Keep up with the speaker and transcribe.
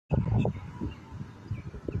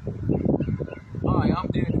Hi, I'm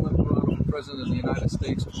Daniel Imperato, President of the United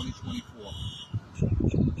States 2024.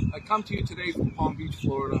 I come to you today from Palm Beach,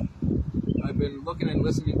 Florida. I've been looking and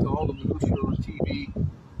listening to all the minutiae on TV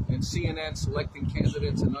and CNN selecting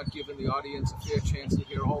candidates and not giving the audience a fair chance to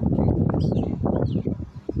hear all the candidates.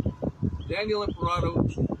 Daniel Imperato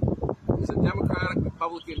is a Democratic,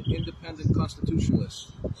 Republican, independent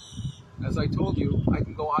constitutionalist. As I told you, I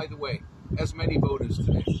can go either way, as many voters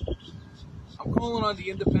today. I'm calling on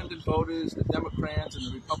the independent voters, the Democrats and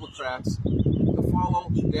the Republicans to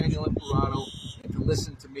follow Daniel Imperato and to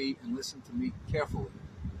listen to me and listen to me carefully.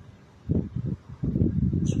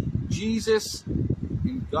 Jesus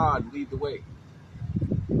and God lead the way.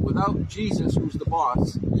 Without Jesus, who's the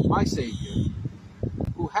boss, my Savior,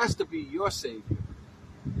 who has to be your Savior,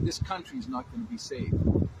 this country's not going to be saved.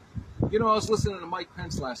 You know, I was listening to Mike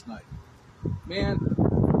Pence last night. Man,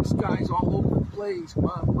 this guy's all over the place.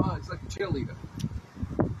 He's like a cheerleader.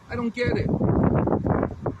 I don't get it.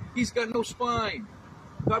 He's got no spine.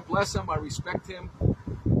 God bless him. I respect him.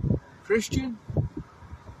 Christian?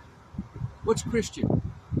 What's Christian?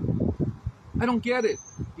 I don't get it.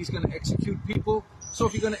 He's going to execute people. So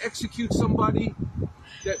if you're going to execute somebody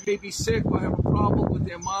that may be sick or have a problem with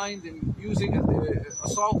their mind and using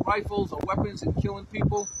assault rifles or weapons and killing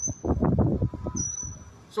people,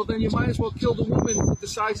 so then you might as well kill the woman who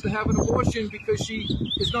decides to have an abortion because she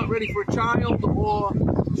is not ready for a child, or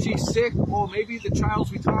she's sick, or maybe the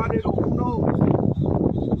child's retarded, or who knows.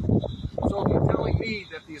 So you're telling me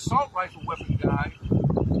that the assault rifle weapon guy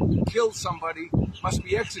who killed somebody must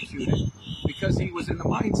be executed because he was in the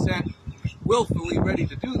mindset willfully ready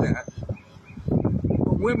to do that.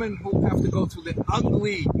 But women who have to go through the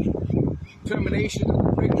ugly termination of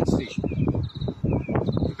the pregnancy,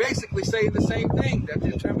 you're basically saying the same thing, that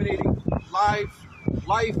they're terminating life,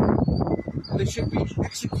 and they should be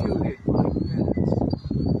executed.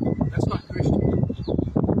 That's not Christian.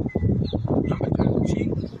 Remember the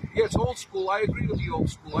cheap? Yeah, it's old school. I agree with the old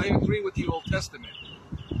school. I agree with the Old Testament.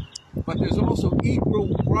 But there's also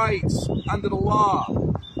equal rights under the law.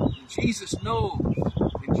 And Jesus knows,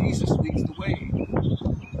 and Jesus leads the way.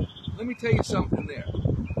 Let me tell you something there.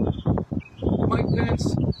 Mike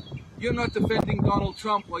Pence, you're not defending Donald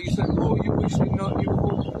Trump while you said, oh, you wish you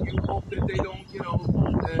hope that they don't,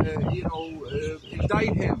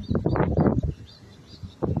 indict him.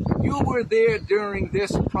 You were there during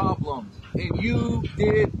this problem, and you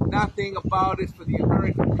did nothing about it for the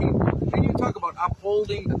American people. And you talk about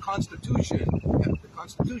upholding the Constitution.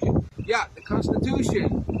 Yeah, the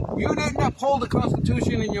Constitution. You didn't uphold the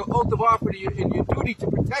Constitution in your oath of office and your duty to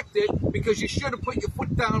protect it because you should have put your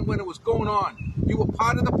foot down when it was going on. You were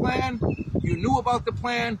part of the plan, you knew about the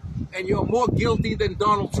plan, and you're more guilty than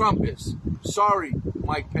Donald Trump is. Sorry,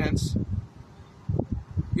 Mike Pence.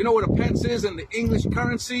 You know what a pence is in the English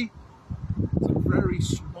currency? It's a very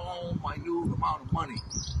small, minute amount of money.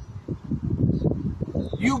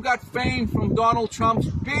 You got fame from Donald Trump's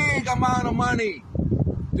big amount of money.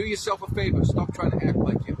 Do yourself a favor. Stop trying to act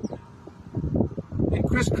like him. And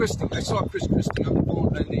Chris Christie, I saw Chris Christie on the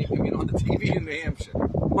phone, on the TV in New Hampshire.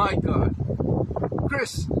 My God.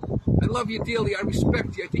 Chris, I love you dearly. I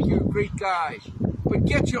respect you. I think you're a great guy. But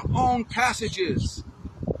get your own passages.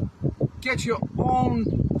 Get your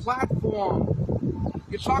own platform.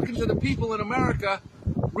 You're talking to the people in America,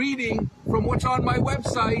 reading from what's on my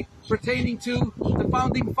website pertaining to the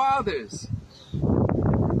Founding Fathers.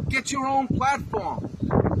 Get your own platform.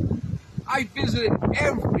 I visited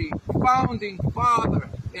every Founding Father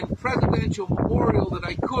and presidential memorial that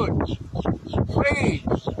I could. Prayed,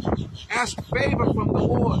 asked favor from the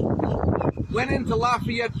Lord, went into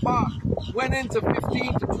Lafayette Park, went into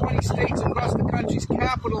 15 to 20 states across the country's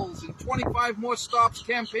capitals and 25 more stops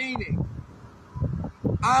campaigning.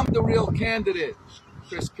 I'm the real candidate,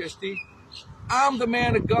 Chris Christie. I'm the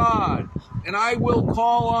man of God, and I will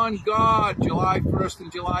call on God July 1st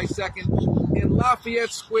and July 2nd in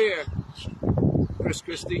Lafayette Square, Chris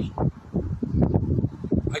Christie.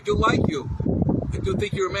 I do like you. I do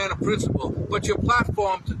think you're a man of principle, but your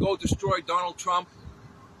platform to go destroy Donald Trump,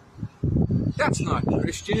 that's not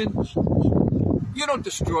Christian. You don't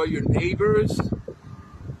destroy your neighbors.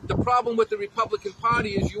 The problem with the Republican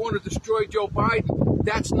Party is you want to destroy Joe Biden.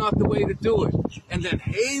 That's not the way to do it. And then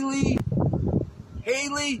Haley,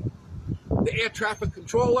 the air traffic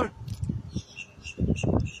controller,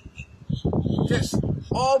 just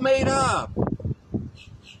all made up.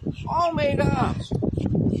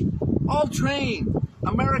 All trained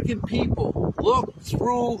American people look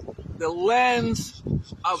through the lens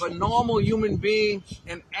of a normal human being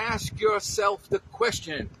and ask yourself the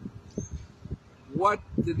question, what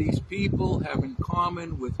do these people have in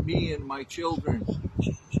common with me and my children?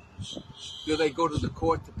 Do they go to the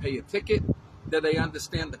court to pay a ticket? Do they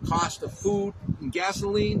understand the cost of food and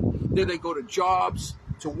gasoline? Do they go to jobs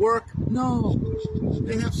to work? No.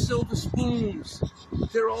 They have silver spoons.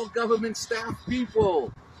 They're all government staff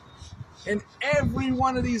people. And every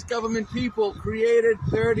one of these government people created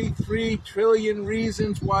 33 trillion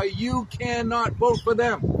reasons why you cannot vote for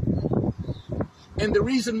them. And the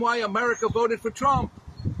reason why America voted for Trump,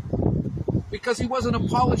 because he wasn't a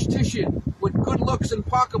politician with good looks and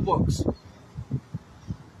pocketbooks.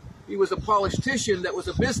 He was a politician that was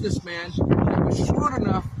a businessman that was shrewd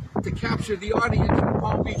enough to capture the audience in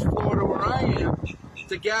Palm Beach, Florida, where I am,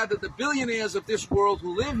 to gather the billionaires of this world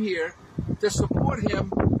who live here to support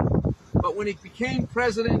him. But when he became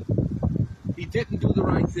president, he didn't do the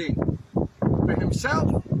right thing for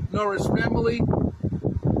himself nor his family.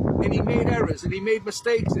 And he made errors and he made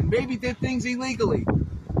mistakes and maybe did things illegally.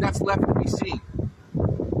 That's left to be seen.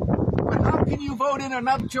 But how can you vote in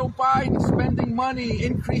another Joe Biden spending money,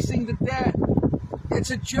 increasing the debt?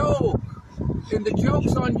 It's a joke. And the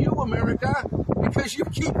joke's on you, America, because you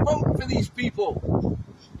keep voting for these people.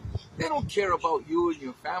 They don't care about you and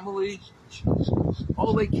your family.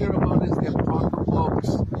 All they care about is their pocketbooks.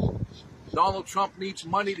 Donald Trump needs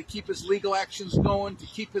money to keep his legal actions going, to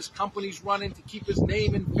keep his companies running, to keep his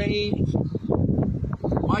name and fame.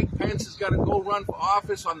 Mike Pence has got to go run for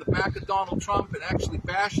office on the back of Donald Trump and actually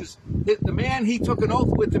bash the man he took an oath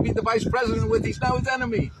with to be the vice president with. He's now his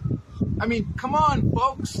enemy. I mean, come on,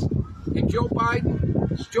 folks. And Joe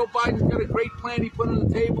Biden's got a great plan he put on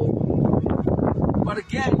the table. But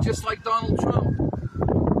again, just like Donald Trump,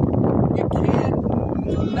 you can't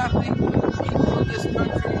do nothing for the people of this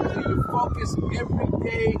country until you focus every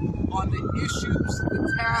day on the issues,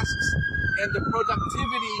 the tasks, and the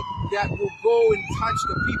productivity that will go and touch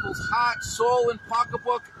the people's heart, soul, and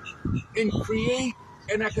pocketbook and create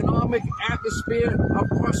an economic atmosphere of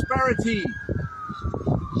prosperity.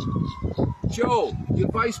 Joe, your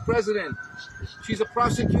vice president, she's a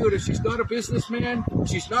prosecutor. She's not a businessman.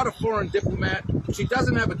 She's not a foreign diplomat. She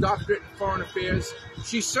doesn't have a doctorate in foreign affairs.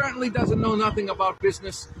 She certainly doesn't know nothing about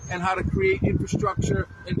business and how to create infrastructure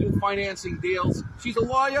and do financing deals. She's a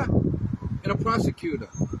lawyer and a prosecutor.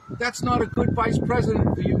 That's not a good vice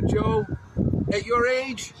president for you, Joe. At your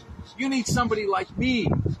age, you need somebody like me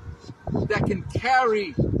that can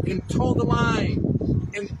carry and toe the line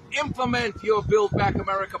and implement your Build Back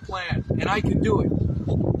America plan. And I can do it.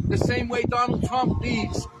 The same way Donald Trump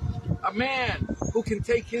needs a man who can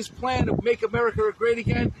take his plan of make America great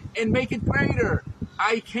again and make it greater.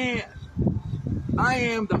 I can. I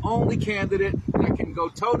am the only candidate that can go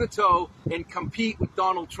toe-to-toe and compete with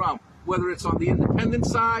Donald Trump, whether it's on the independent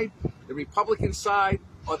side, the Republican side,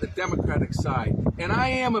 or the Democratic side. And I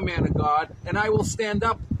am a man of God, and I will stand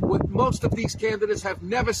up what most of these candidates have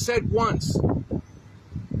never said once.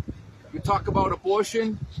 You talk about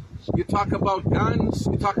abortion, you talk about guns,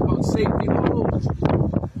 you talk about safety. Oh,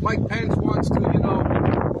 Mike Pence wants to,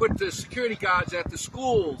 put the security guards at the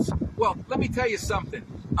schools. Well, let me tell you something,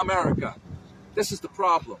 America. This is the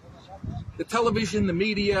problem. The television, the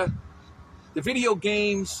media, the video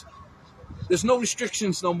games, there's no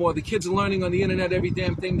restrictions no more. The kids are learning on the internet every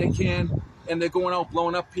damn thing they can, and they're going out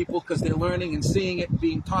blowing up people because they're learning and seeing it and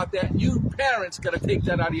being taught that. You parents got to take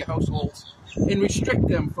that out of your households and restrict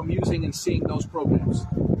them from using and seeing those programs,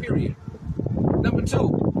 period. Number two,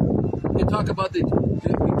 you talk about the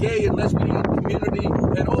gay and lesbian community,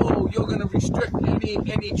 and you're going to restrict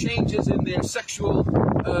any changes in their sexual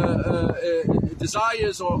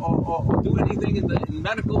desires or do anything in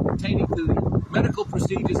medical pertaining to the medical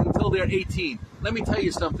procedures until they're 18. Let me tell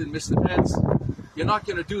you something, Mr. Pence. You're not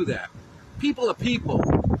going to do that. People are people.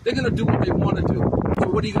 They're going to do what they want to do. So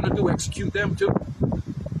what are you going to do, execute them too?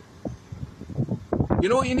 You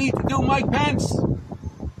know what you need to do, Mike Pence?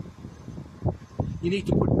 You need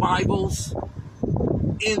to put Bibles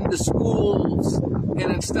in the schools.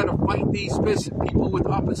 And instead of fight these people with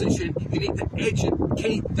opposition, you need to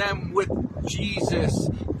educate them with Jesus,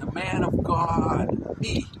 the man of God,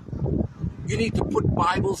 me. You need to put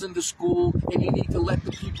Bibles in the school, and you need to let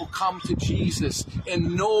the people come to Jesus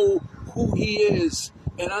and know who he is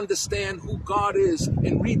and understand who God is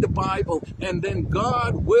and read the Bible, and then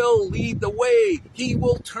God will lead the way. He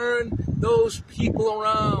will turn those people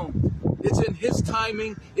around. It's in his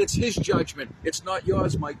timing. It's his judgment. It's not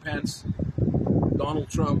yours, Mike Pence, Donald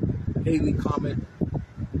Trump, Haley Comet,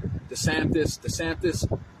 DeSantis.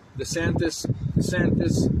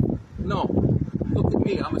 No, look at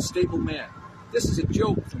me. I'm a stable man. This is a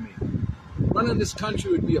joke for me. Running this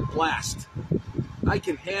country would be a blast. I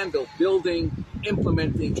can handle building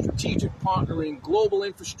implementing strategic partnering, global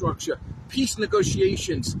infrastructure, peace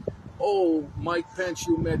negotiations. Oh, Mike Pence,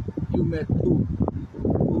 you met who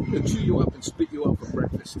could chew you up and spit you out for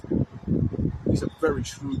breakfast. He's a very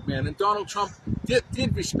shrewd man. And Donald Trump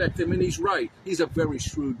did respect him, and he's right. He's a very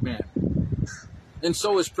shrewd man. And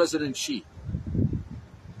so is President Xi.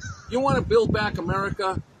 You want to build back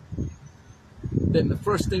America? Then the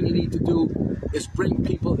first thing you need to do is bring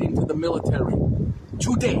people into the military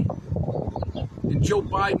today. And Joe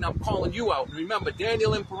Biden, I'm calling you out. And remember,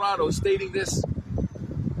 Daniel Imperato is stating this.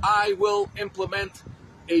 I will implement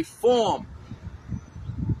a form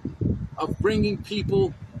of bringing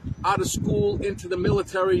people out of school into the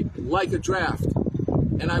military like a draft.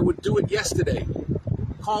 And I would do it yesterday.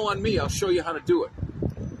 Call on me. I'll show you how to do it.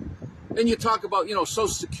 Then you talk about, Social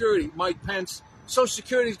Security, Mike Pence. Social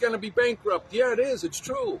Security is going to be bankrupt. Yeah, it is. It's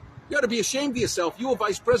true. You ought to be ashamed of yourself. You were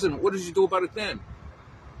vice president. What did you do about it then?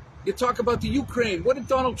 You talk about the Ukraine. What did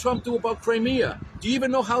Donald Trump do about Crimea? Do you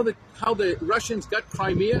even know how the Russians got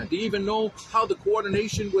Crimea? Do you even know how the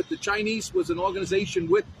coordination with the Chinese was an organization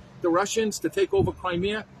with the Russians to take over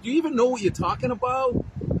Crimea? Do you even know what you're talking about?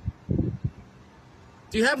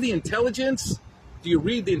 Do you have the intelligence? Do you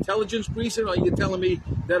read the intelligence briefing, or are you telling me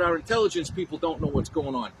that our intelligence people don't know what's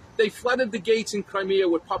going on? They flooded the gates in Crimea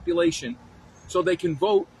with population so they can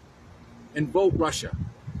vote and vote Russia.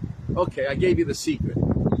 Okay, I gave you the secret.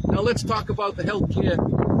 Now let's talk about the health care.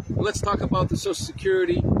 Let's talk about the Social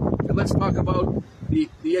Security. And let's talk about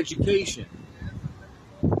the education.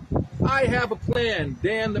 I have a plan.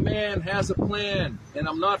 Dan the man has a plan. And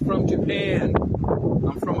I'm not from Japan.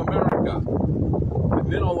 I'm from America. I've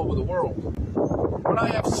been all over the world. But I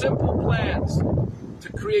have simple plans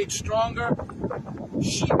to create stronger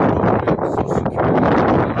sheep programs, Social Security,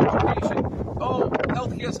 education. Oh,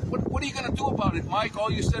 healthcare. What are you going to do about it, Mike?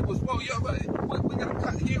 All you said was, well, yeah, we're going to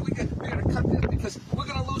cut here, we're going to cut this because we're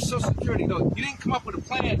going to lose Social Security. No, you didn't come up with a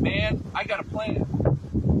plan, man. I got a plan.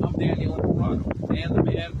 I'm Daniel Imperato, Dan the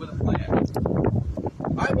man with a plan.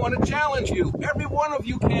 I want to challenge you, every one of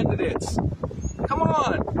you candidates. Come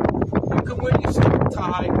on. You can wear your suit and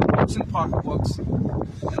tie, books and pocketbooks,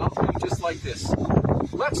 and I'll tell you just like this.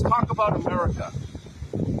 Let's talk about America.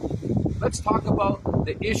 Let's talk about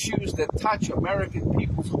the issues that touch American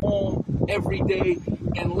people's home every day,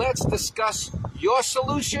 and let's discuss your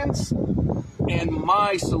solutions and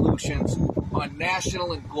my solutions on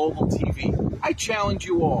national and global TV. I challenge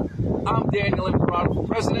you all. I'm Daniel Imperato for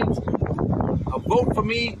president. A vote for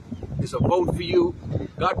me is a vote for you.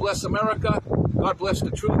 God bless America. God bless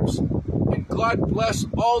the troops. And God bless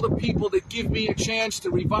all the people that give me a chance to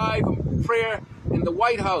revive prayer in the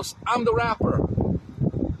White House. I'm the rapper.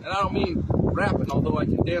 And I don't mean rapping, although I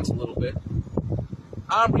can dance a little bit.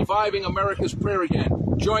 I'm reviving America's prayer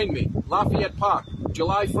again. Join me. Lafayette Park,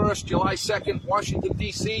 July 1st, July 2nd, Washington,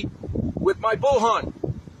 D.C., with my bull hunt.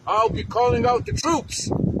 I'll be calling out the troops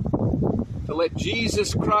to let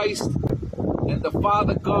Jesus Christ and the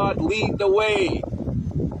Father God lead the way.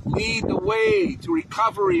 Lead the way to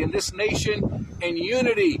recovery in this nation and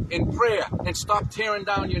unity in prayer, and stop tearing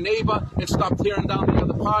down your neighbor and stop tearing down the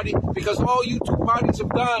other party, because all you two parties have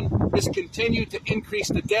done is continue to increase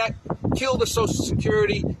the debt, kill the Social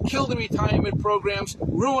Security, kill the retirement programs,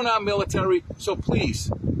 ruin our military. So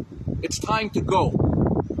please, it's time to go.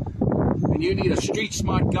 And you need a street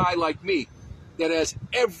smart guy like me that has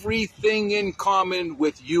everything in common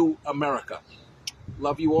with you, America.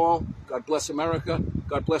 Love you all. God bless America.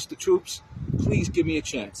 God bless the troops. Please give me a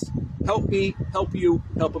chance. Help me, help you,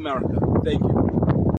 help America. Thank you.